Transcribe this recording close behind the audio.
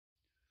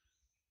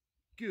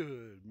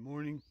Good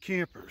morning,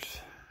 campers.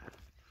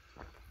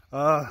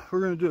 We're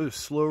gonna do a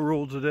slow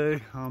roll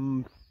today.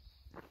 I'm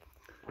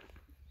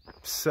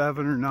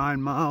 7 or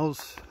 9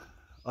 miles.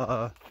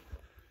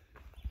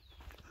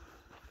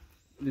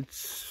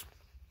 It's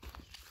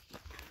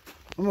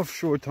I'm not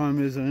sure what time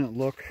it is. I didn't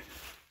look,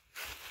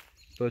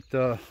 but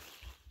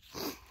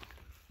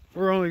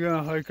we're only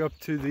gonna hike up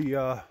to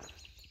the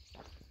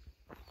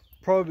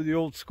probably the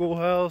old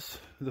schoolhouse,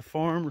 the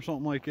farm or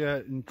something like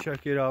that, and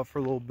check it out for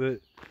a little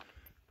bit.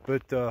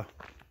 But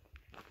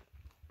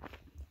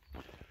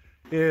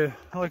yeah,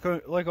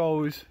 like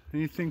always,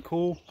 anything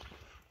cool,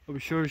 I'll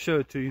be sure to show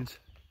it to you.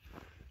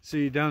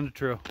 See you down the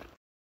trail.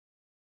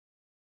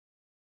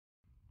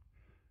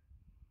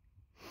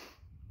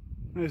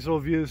 Nice little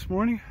view this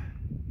morning.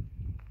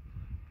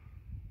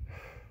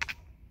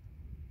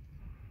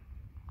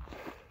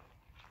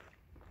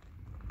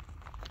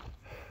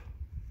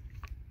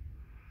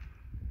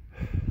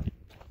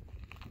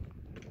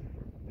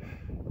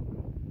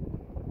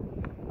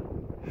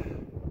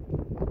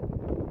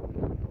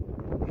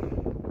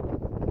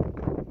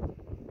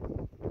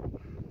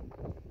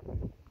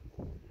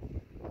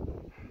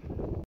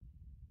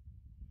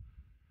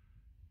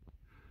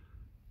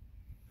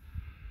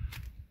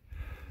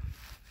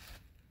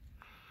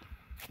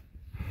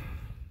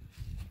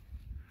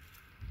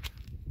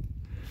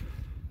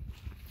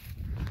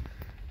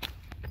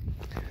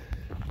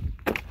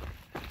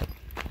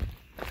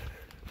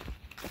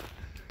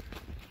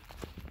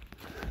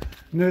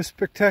 No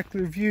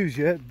spectacular views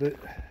yet, but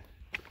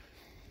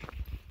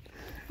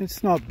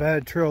it's not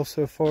bad trail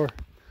so far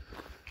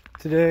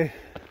today.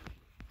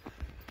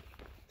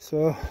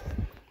 So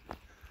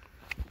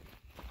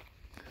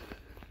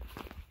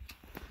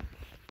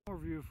more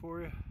view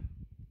for you.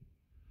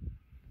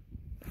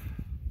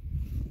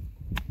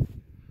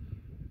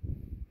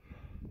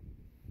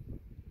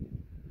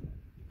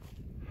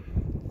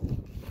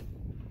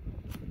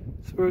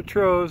 So where the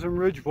trail is, I'm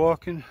ridge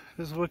walking.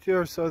 This is what the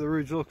other side of the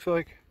ridge looks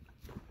like.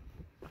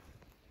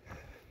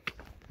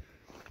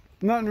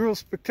 Nothing real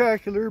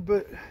spectacular,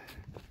 but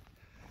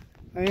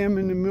I am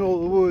in the middle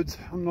of the woods.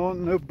 I'm not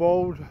in no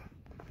bald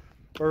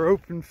or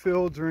open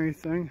fields or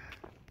anything.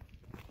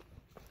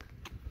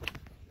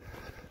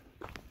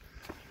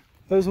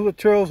 Those are what the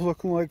trail's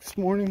looking like this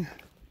morning.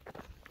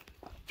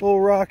 A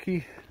little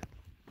rocky.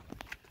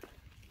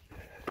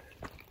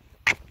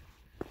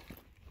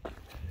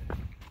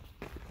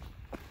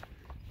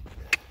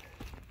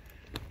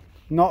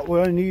 Not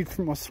what I need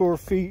for my sore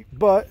feet,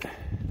 but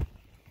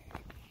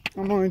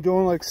I'm only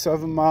doing like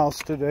 7 miles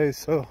today,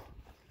 so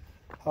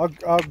I'll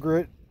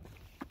grit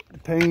the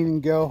pain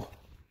and go.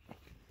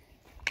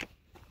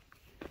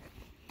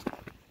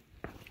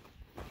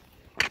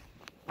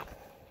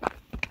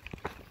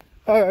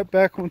 Alright,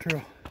 back on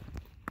trail.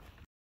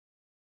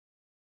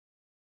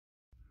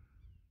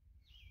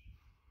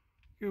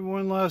 Give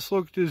one last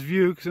look at this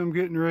view because I'm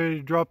getting ready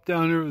to drop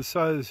down over the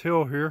side of this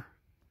hill here.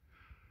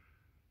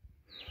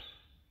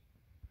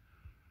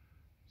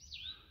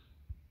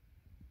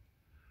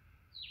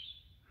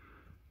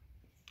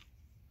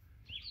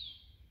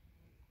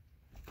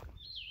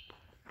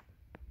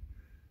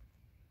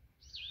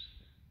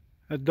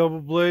 A double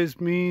blaze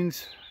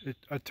means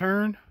a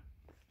turn.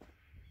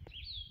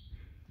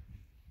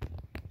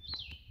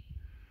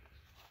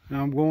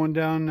 Now I'm going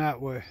down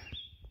that way.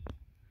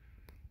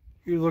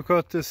 You look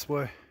out this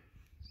way.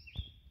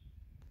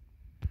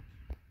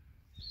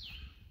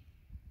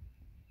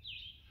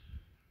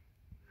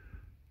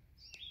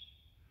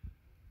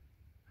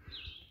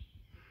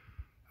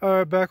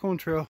 Alright, back on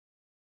trail.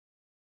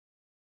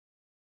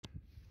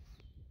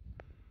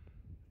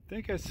 I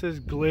think it says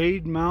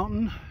Glade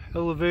Mountain,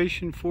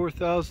 elevation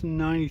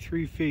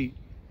 4,093 feet.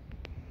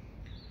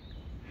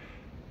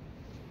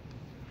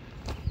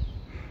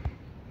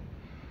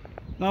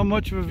 Not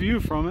much of a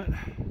view from it.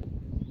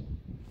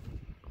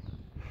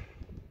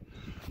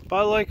 But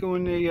I like it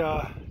when they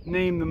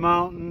name the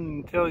mountain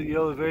and tell you the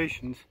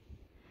elevations.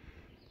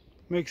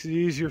 Makes it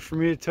easier for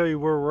me to tell you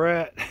where we're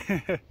at.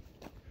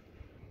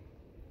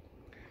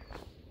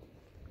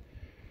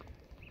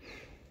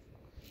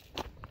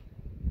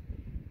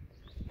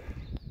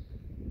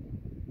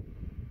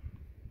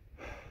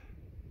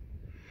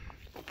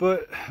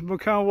 But I've been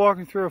kind of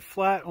walking through a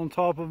flat on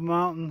top of a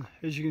mountain,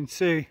 as you can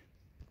see.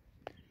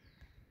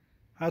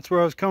 That's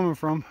where I was coming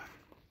from.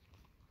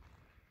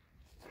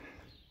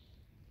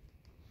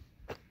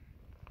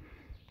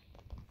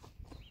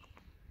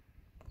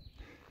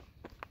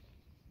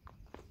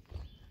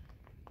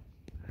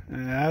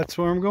 And that's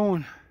where I'm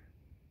going.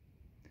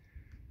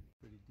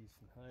 Pretty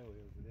decent highway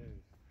over there.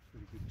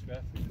 Pretty good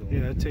traffic going.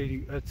 Yeah,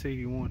 that's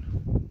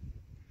 81.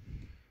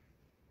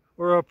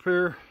 We're up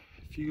here.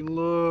 If you can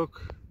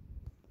look,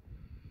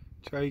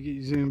 try to get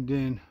you zoomed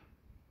in.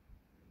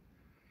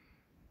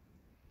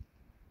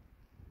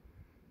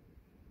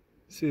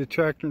 See the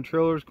tractor and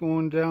trailers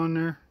going down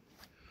there?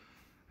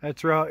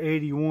 That's Route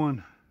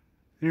 81,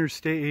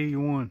 Interstate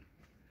 81.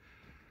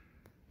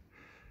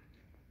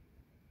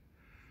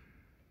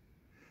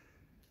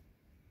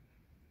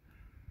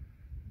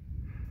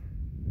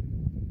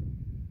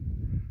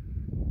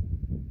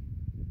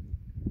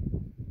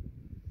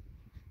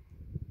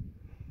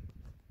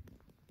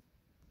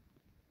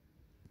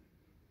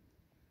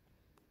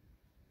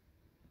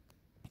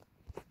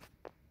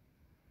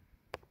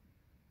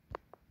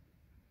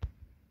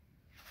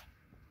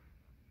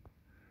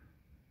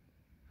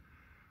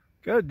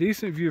 Got a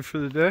decent view for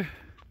the day.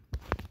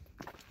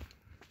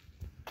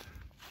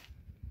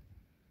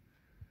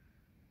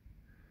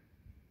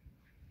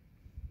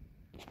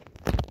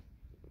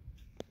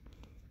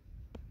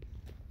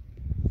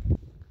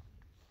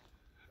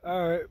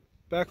 Alright,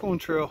 back on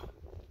trail.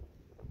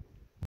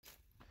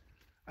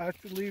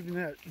 After leaving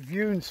that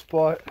viewing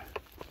spot,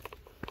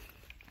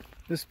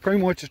 this is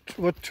pretty much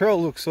what the trail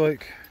looks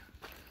like.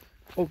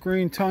 Old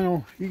green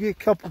tunnel. You get a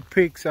couple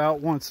peaks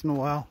out once in a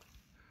while,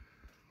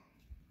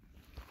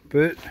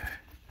 but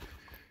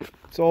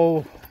it's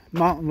all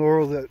mountain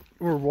laurel that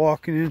we're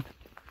walking in.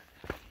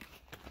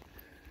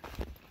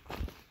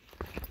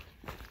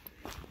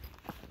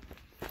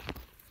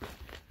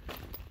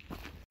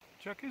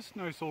 Check this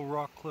nice old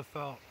rock cliff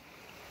out.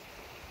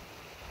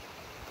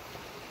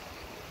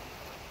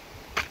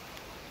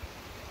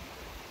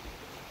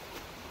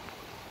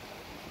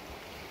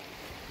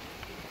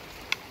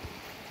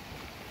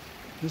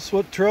 This is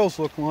what the trail's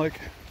looking like.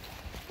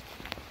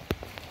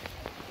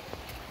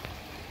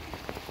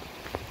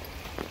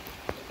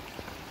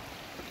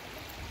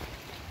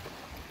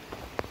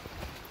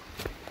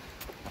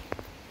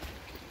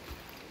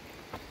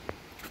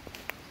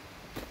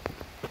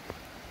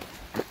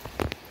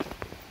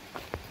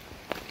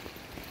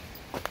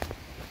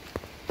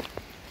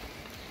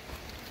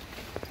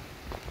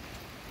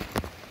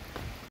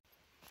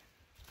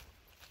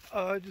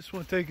 I just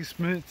want to take this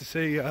minute to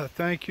say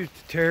thank you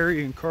to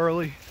Terry and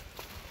Carly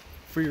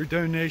for your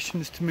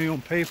donations to me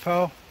on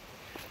PayPal.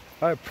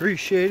 I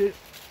appreciate it.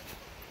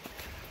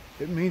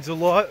 It means a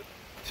lot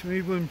to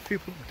me when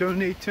people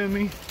donate to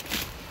me.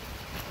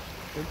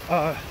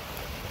 It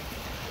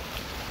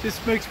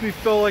just makes me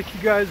feel like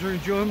you guys are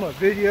enjoying my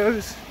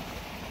videos.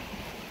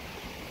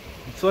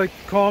 It's like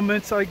the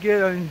comments I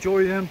get, I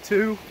enjoy them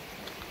too.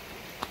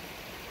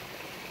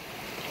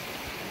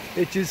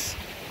 It just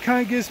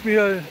kind of gives me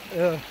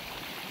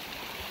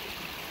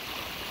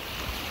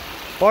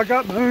well, I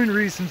got my own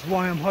reasons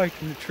why I'm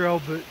hiking the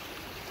trail, but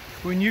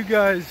when you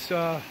guys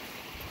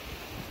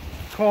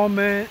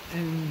comment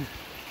and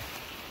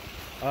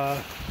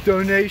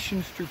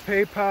donations through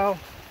PayPal,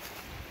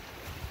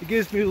 it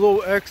gives me a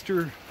little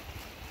extra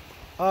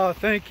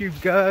thank you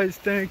guys,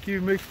 thank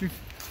you. Makes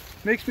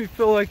me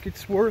feel like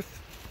it's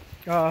worth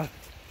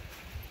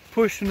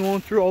pushing on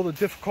through all the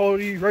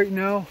difficulty right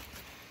now.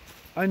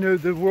 I know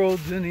the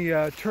world's in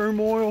the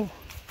turmoil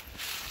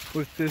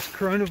with this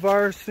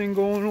coronavirus thing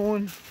going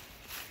on.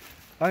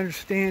 I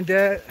understand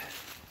that,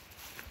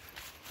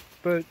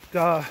 but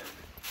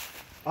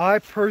I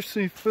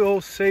personally feel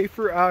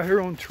safer out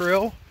here on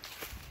trail.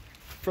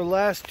 For the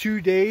last 2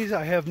 days,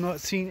 I have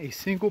not seen a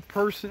single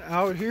person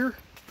out here.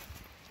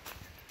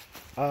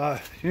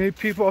 The only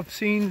people I've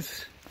seen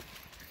is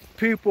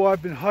people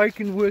I've been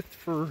hiking with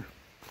for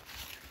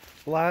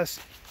the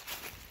last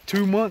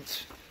 2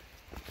 months,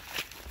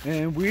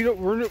 and we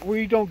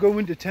don't go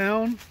into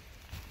town.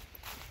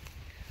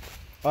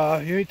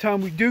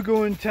 Anytime we do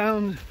go in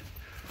town,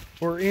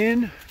 we're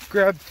in,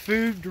 grab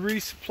food to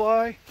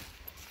resupply,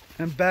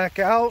 and back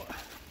out.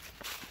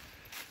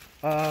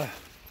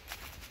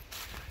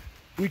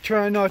 We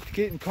try not to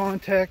get in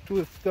contact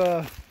with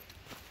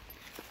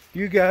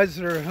you guys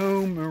that are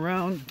home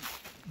around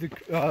the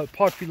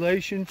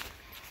population.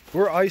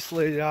 We're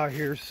isolated out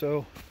here,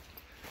 so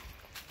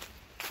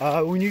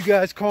when you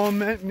guys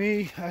comment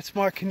me, that's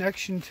my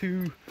connection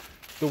to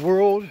the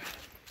world,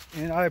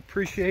 and I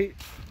appreciate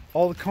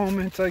all the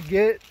comments I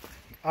get.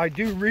 I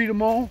do read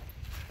them all.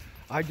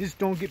 I just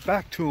don't get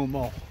back to them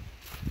all.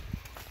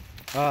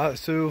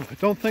 So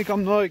don't think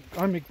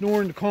I'm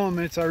ignoring the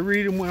comments. I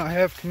read them when I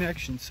have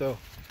connections. So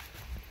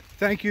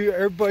thank you,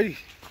 everybody.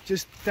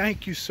 Just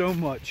thank you so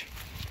much.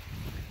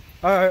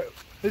 All right,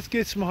 let's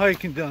get some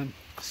hiking done.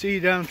 See you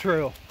down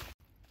trail.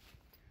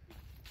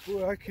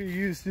 Boy, I could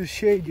use this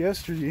shade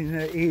yesterday in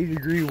that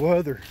 80-degree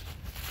weather.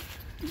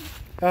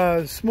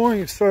 This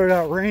morning it started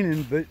out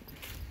raining, but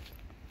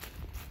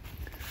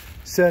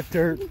sat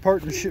there at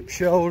partnership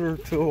shelter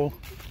till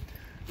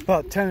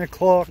about 10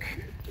 o'clock.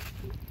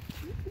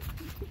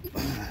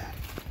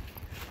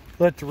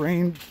 Let the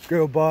rain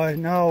go by.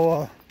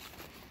 Now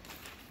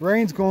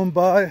rain's going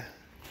by.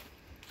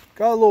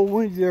 Got a little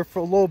windy there for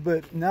a little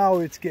bit. Now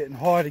it's getting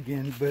hot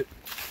again, but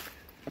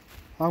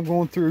I'm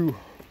going through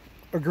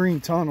a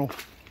green tunnel.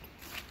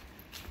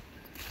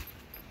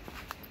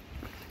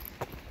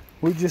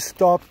 We just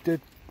stopped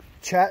at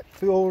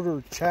Chatfield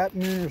or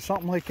Chapman or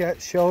something like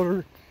that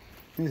shelter.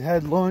 We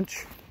had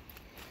lunch.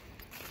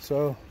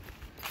 So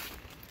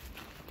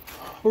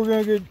we're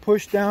gonna get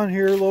pushed down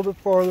here a little bit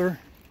farther.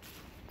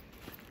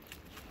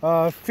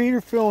 Feet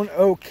are feeling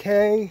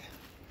okay.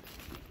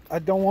 I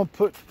don't want to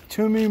put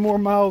too many more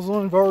miles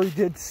on. I've already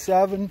did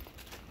 7,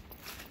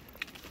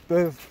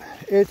 but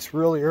it's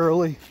really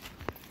early,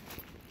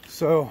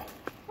 so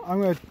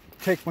I'm gonna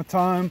take my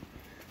time,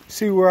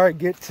 see where I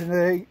get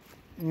today,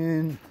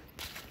 and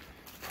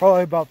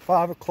probably about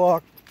 5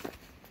 o'clock,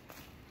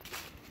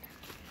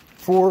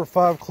 4 or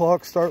 5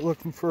 o'clock, start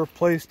looking for a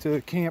place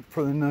to camp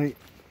for the night.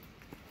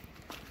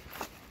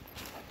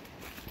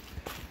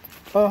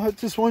 I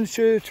just wanted to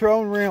show you the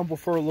trail and ramble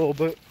for a little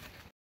bit.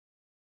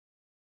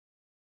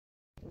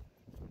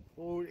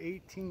 Old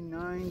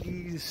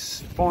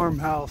 1890s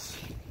farmhouse.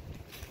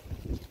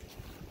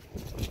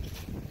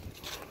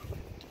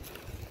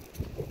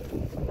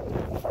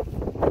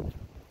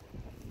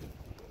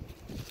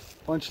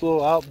 Bunch of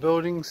little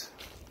outbuildings.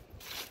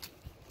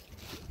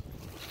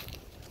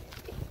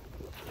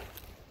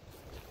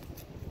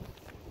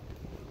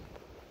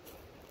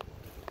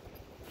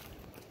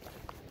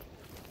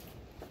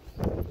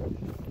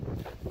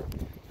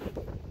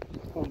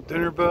 Old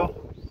dinner bell.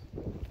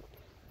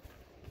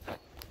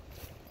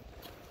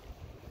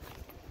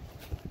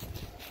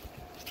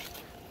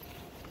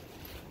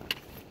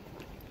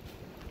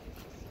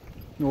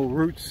 An old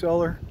root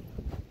cellar.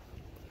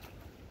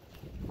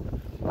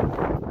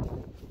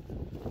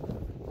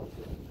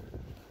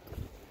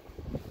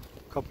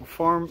 Couple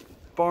farm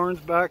barns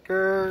back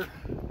there.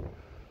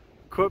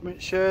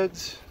 Equipment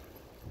sheds.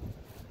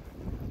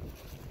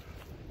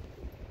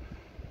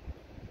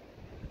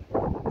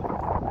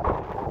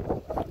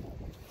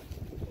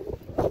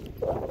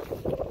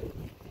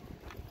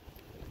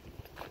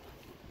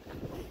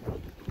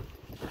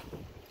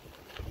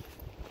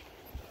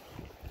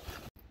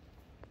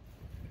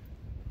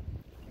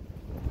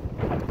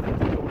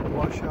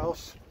 Wash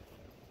house.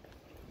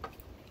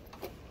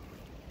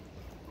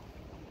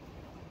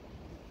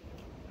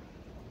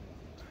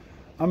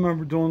 I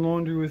remember doing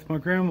laundry with my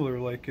grandmother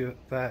like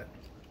that.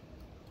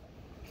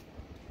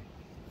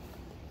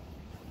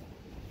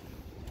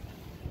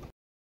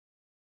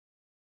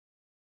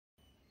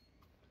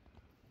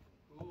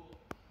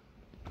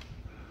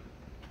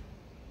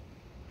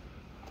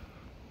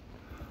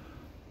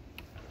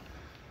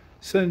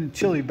 Sending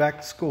Chili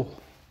back to school.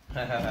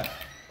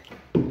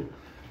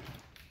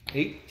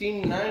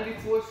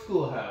 1894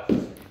 schoolhouse.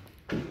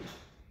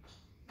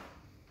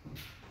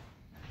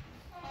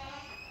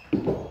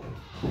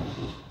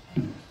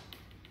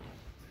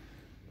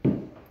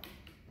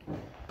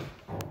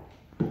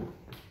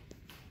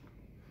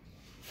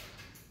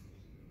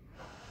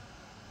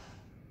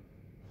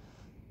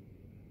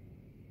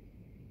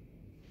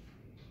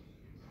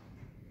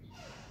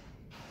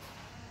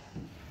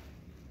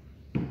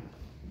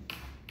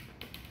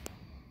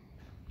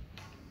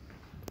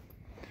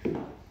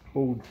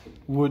 Old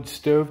wood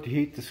stove to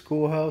heat the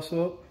schoolhouse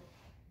up.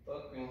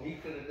 Fucking, he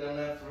could have done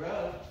that for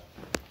us.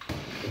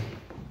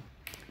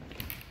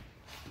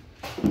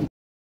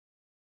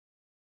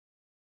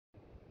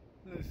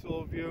 Nice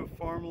little view of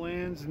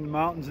farmlands and the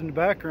mountains in the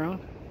background.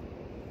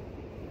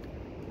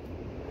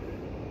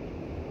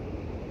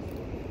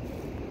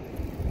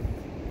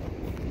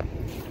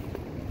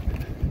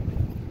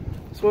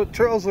 That's what the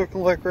trail's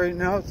looking like right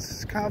now.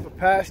 It's kind of a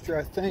pasture,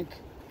 I think.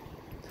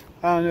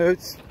 I don't know,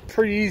 it's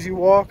pretty easy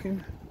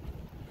walking.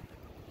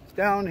 It's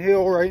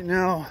downhill right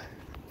now,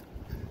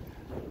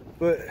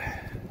 but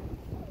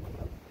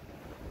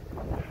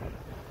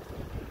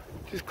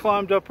just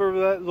climbed up over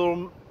that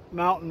little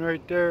mountain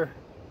right there.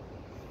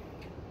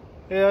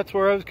 Yeah, that's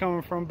where I was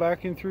coming from,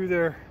 back in through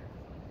there.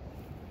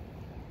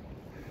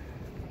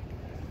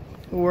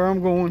 Where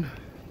I'm going.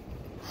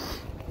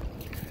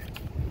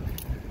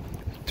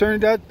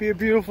 Turned out to be a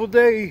beautiful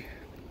day.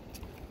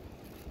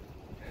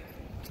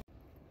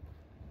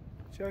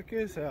 Check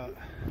this out.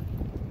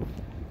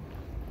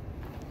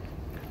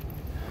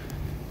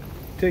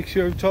 Takes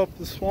you over top of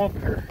the swamp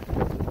here.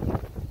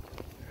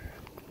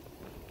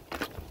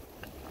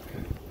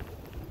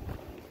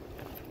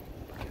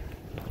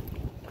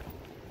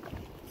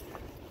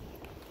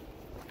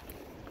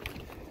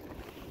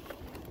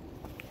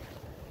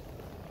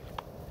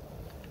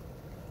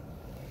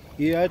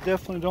 Yeah, I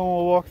definitely don't want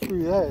to walk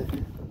through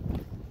that.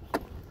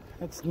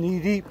 That's knee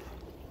deep.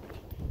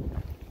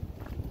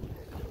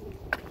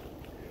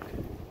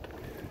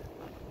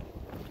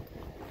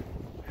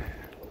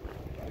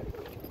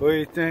 What do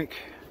you think?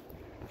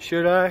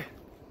 Should I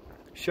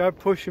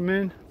push him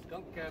in?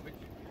 Skunk cabbage.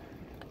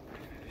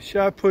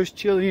 Should I push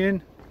Chili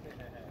in?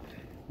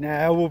 Nah,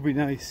 that will be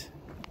nice.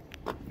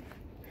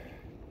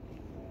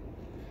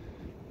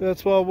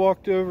 That's why I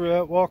walked over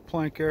that walk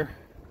plank there.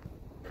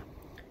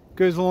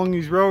 Goes along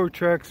these railroad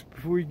tracks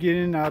before we get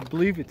in. I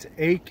believe it's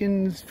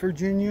Akins,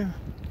 Virginia,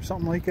 or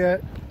something like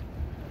that.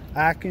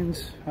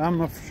 Atkins, I'm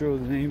not for sure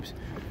of the names.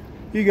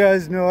 You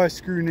guys know I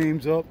screw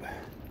names up.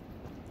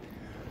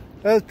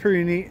 That's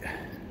pretty neat.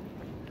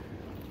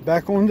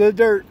 Back on the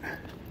dirt.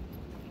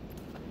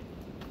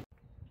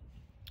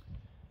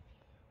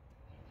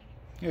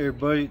 Hey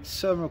everybody, it's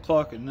 7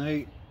 o'clock at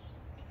night.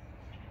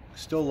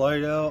 Still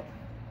light out.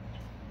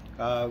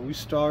 We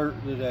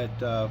started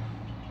at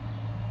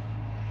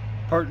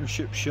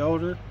Partnership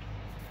Shelter.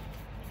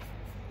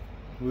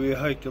 We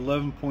hiked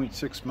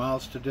 11.6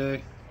 miles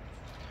today.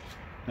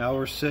 Now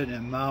we're sitting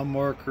at mile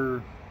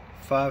marker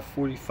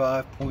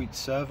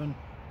 545.7.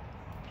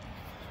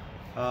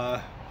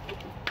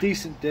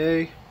 Decent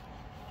day.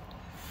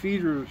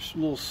 Feet are a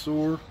little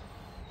sore.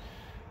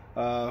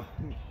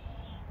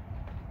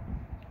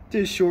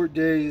 Did a short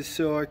day just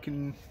so I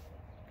can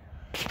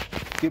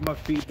get my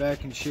feet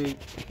back in shape.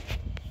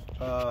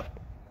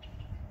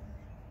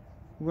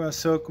 We're going to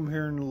soak them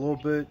here in a little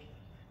bit.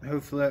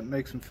 Hopefully that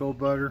makes them feel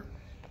better.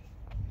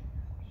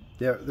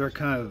 They're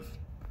kind of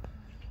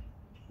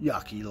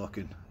yucky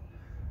looking,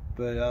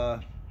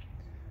 but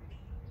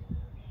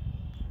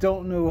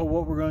don't know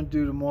what we're going to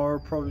do tomorrow.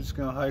 Probably just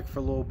going to hike for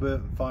a little bit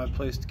and find a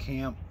place to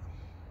camp.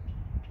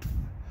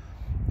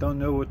 Don't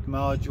know what the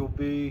mileage will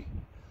be.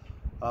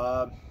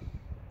 By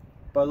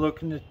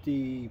looking at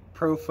the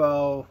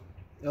profile,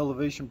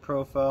 elevation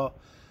profile,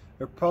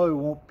 there probably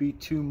won't be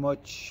too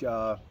much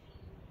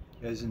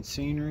as in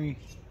scenery,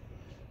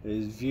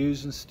 as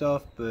views and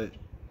stuff, but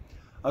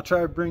I'll try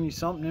to bring you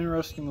something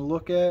interesting to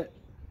look at.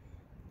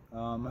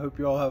 I hope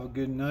you all have a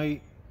good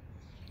night,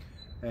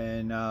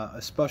 and a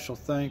special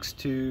thanks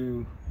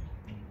to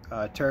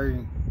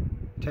Terry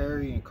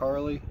and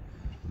Carly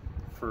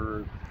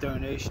for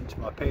donation to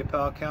my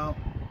PayPal account.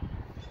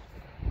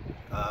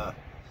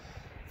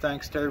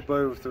 Thanks to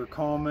everybody with their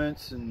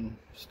comments and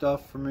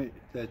stuff from me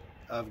that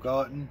I've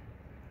gotten.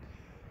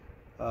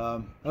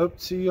 Hope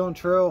to see you on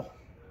trail.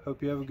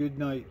 Hope you have a good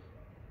night.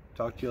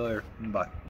 Talk to you later. Bye.